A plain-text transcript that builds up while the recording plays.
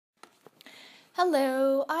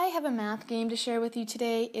Hello, I have a math game to share with you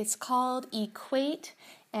today. It's called Equate,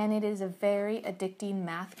 and it is a very addicting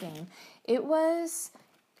math game. It was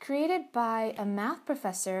created by a math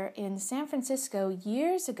professor in San Francisco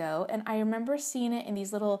years ago, and I remember seeing it in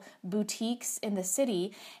these little boutiques in the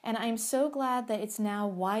city, and I'm so glad that it's now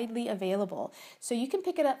widely available. So you can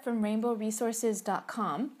pick it up from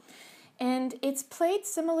rainbowresources.com. And it's played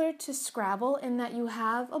similar to Scrabble in that you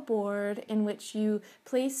have a board in which you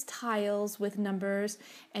place tiles with numbers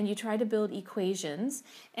and you try to build equations.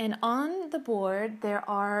 And on the board, there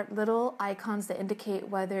are little icons that indicate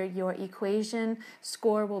whether your equation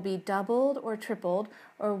score will be doubled or tripled,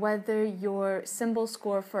 or whether your symbol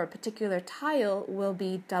score for a particular tile will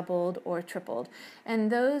be doubled or tripled.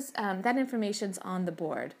 And that information's on the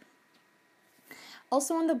board.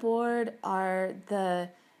 Also on the board are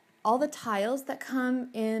all the tiles that come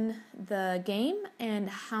in the game and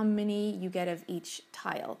how many you get of each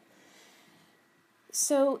tile.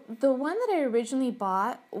 So the one that I originally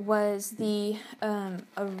bought was the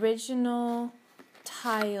original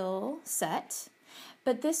tile set,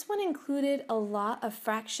 but this one included a lot of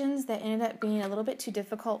fractions that ended up being a little bit too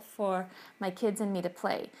difficult for my kids and me to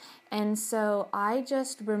play. And so I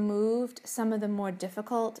just removed some of the more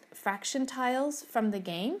difficult fraction tiles from the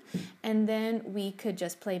game, and then we could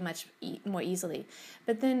just play much more easily.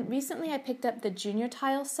 But then recently I picked up the junior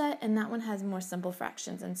tile set, and that one has more simple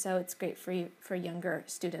fractions, and so it's great for younger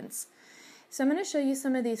students. So I'm going to show you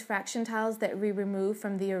some of these fraction tiles that we removed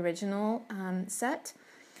from the original set.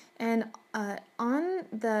 And on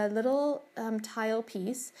the little tile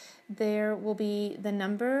piece, there will be the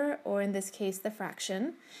number, or in this case, the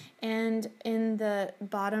fraction. And in the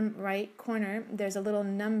bottom right corner, there's a little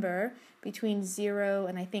number between 0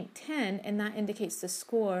 and I think 10, and that indicates the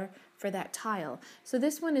score for that tile. So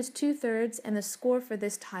this one is 2/3, and the score for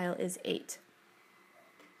this tile is 8.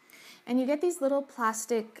 And you get these little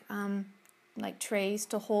plastic like trays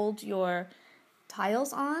to hold your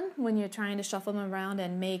tiles on when you're trying to shuffle them around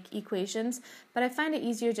and make equations, but I find it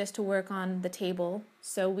easier just to work on the table,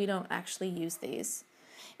 so we don't actually use these.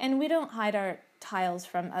 And we don't hide our tiles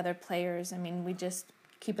from other players. I mean, we just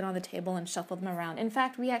keep it on the table and shuffle them around. In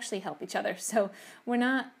fact, we actually help each other, so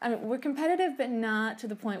we're competitive, but not to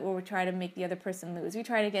the point where we try to make the other person lose. We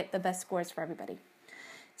try to get the best scores for everybody.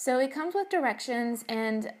 So it comes with directions,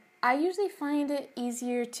 and I usually find it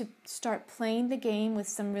easier to start playing the game with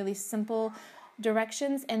some really simple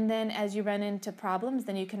directions, and then as you run into problems,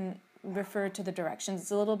 then you can refer to the directions. It's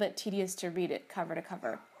a little bit tedious to read it cover to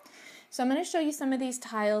cover. So I'm going to show you some of these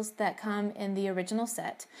tiles that come in the original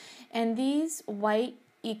set, and these white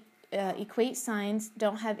equate signs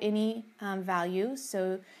don't have any value,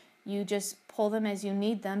 so you just pull them as you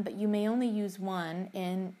need them, but you may only use one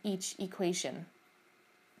in each equation.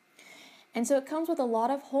 And so it comes with a lot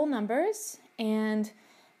of whole numbers, and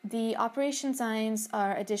the operation signs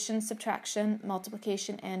are addition, subtraction,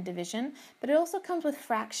 multiplication, and division, but it also comes with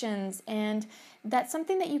fractions, and that's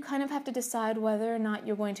something that you kind of have to decide whether or not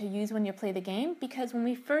you're going to use when you play the game, because when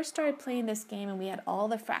we first started playing this game and we had all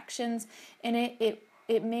the fractions in it,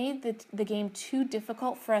 it made the game too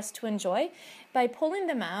difficult for us to enjoy. By pulling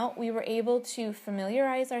them out, we were able to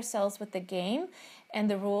familiarize ourselves with the game and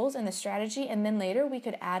the rules and the strategy, and then later we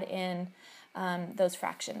could add in those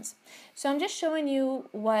fractions. So I'm just showing you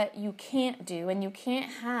what you can't do, and you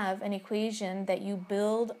can't have an equation that you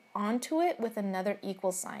build onto it with another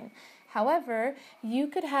equal sign. However, you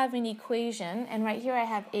could have an equation, and right here I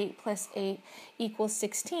have 8 plus 8 equals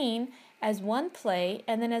 16 as one play,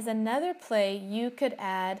 and then as another play you could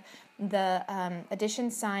add the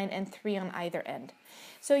addition sign and 3 on either end.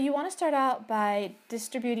 So you want to start out by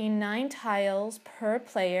distributing 9 tiles per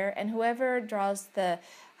player, and whoever draws the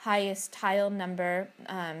highest tile number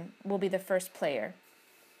will be the first player.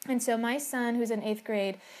 And so my son, who's in 8th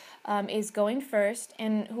grade, is going first,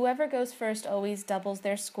 and whoever goes first always doubles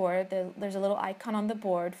their score. There's a little icon on the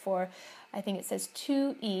board for, I think it says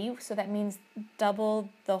 2E, so that means double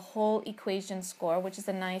the whole equation score, which is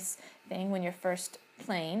a nice thing when you're first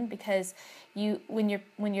playing, because when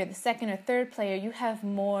you're the second or third player, you have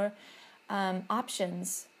more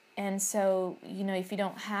options. And so, if you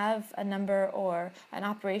don't have a number or an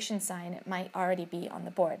operation sign, it might already be on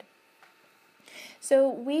the board. So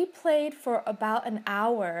we played for about an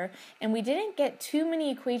hour, and we didn't get too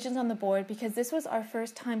many equations on the board because this was our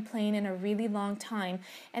first time playing in a really long time,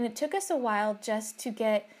 and it took us a while just to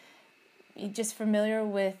get familiar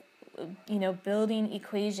with building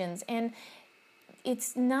equations. And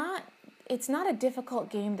it's not a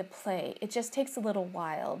difficult game to play. It just takes a little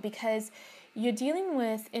while because you're dealing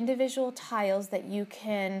with individual tiles that you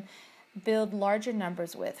can build larger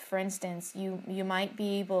numbers with. For instance, you might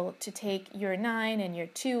be able to take your 9 and your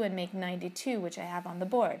 2 and make 92, which I have on the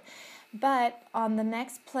board. But on the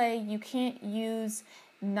next play, you can't use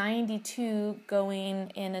 92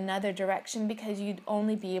 going in another direction because you'd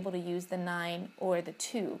only be able to use the 9 or the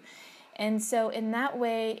 2. And so in that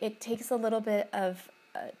way, it takes a little bit of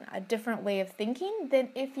a different way of thinking than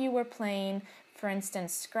if you were playing, for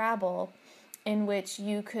instance, Scrabble, in which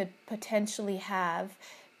you could potentially have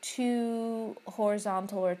 2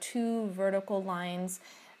 horizontal or 2 vertical lines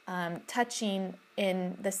touching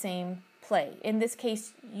in the same play. In this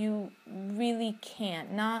case, you really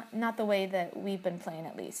can't, not the way that we've been playing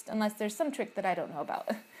at least, unless there's some trick that I don't know about.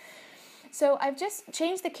 So I've just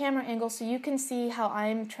changed the camera angle so you can see how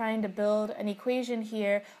I'm trying to build an equation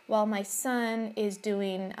here while my son is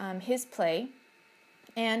doing his play.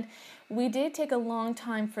 And we did take a long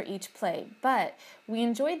time for each play, but we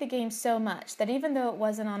enjoyed the game so much that even though it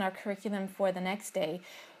wasn't on our curriculum for the next day,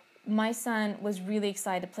 my son was really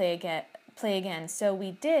excited to play again. So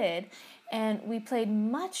we did, and we played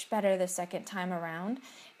much better the second time around.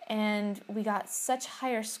 And we got such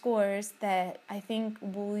higher scores that I think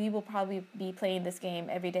we will probably be playing this game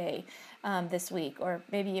every day this week, or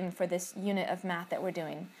maybe even for this unit of math that we're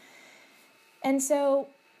doing. And so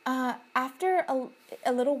after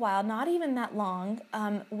a little while, not even that long,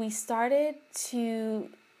 we started to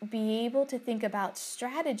be able to think about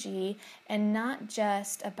strategy and not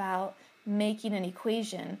just about making an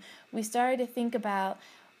equation. We started to think about,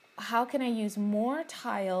 how can I use more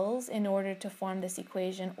tiles in order to form this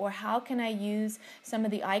equation, or how can I use some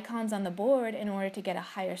of the icons on the board in order to get a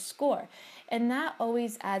higher score? And that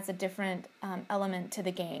always adds a different element to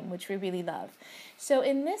the game, which we really love. So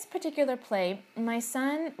in this particular play, my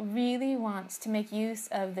son really wants to make use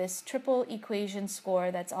of this triple equation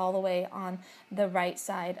score that's all the way on the right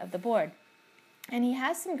side of the board. And he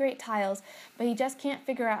has some great tiles, but he just can't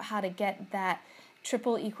figure out how to get that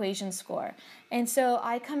triple equation score. And so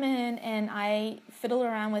I come in and I fiddle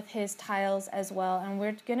around with his tiles as well, and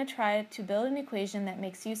we're going to try to build an equation that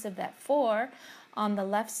makes use of that 4 on the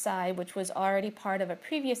left side, which was already part of a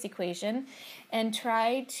previous equation, and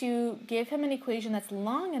try to give him an equation that's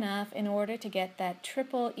long enough in order to get that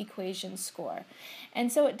triple equation score.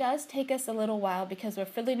 And so it does take us a little while because we're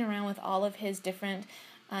fiddling around with all of his different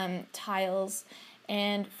tiles.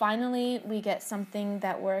 And finally, we get something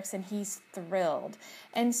that works, and he's thrilled.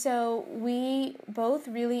 And so we both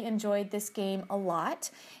really enjoyed this game a lot.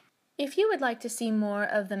 If you would like to see more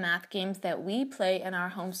of the math games that we play in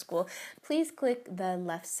our homeschool, please click the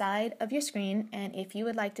left side of your screen. And if you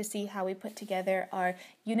would like to see how we put together our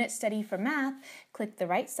unit study for math, click the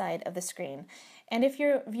right side of the screen. And if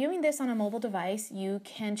you're viewing this on a mobile device, you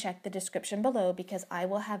can check the description below because I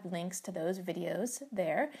will have links to those videos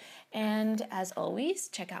there. And as always,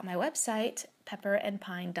 check out my website,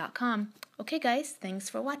 pepperandpine.com. Okay guys, thanks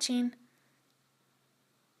for watching.